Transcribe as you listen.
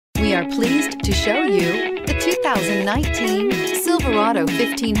We are pleased to show you the 2019 Silverado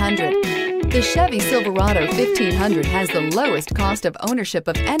 1500. The Chevy Silverado 1500 has the lowest cost of ownership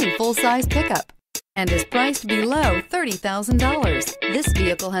of any full-size pickup and is priced below $30,000. This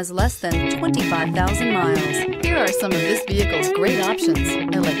vehicle has less than 25,000 miles. Here are some of this vehicle's great options: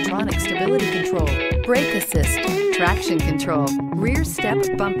 electronic stability control, brake assist, traction control, rear step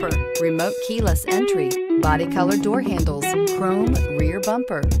bumper, remote keyless entry, body color door handles, chrome rear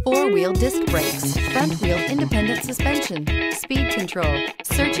bumper, four-wheel disc brakes, front wheel independent suspension, speed control.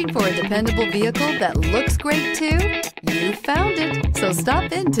 Searching for a dependable vehicle that looks great too? You found it, so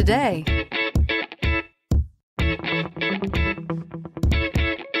stop in today.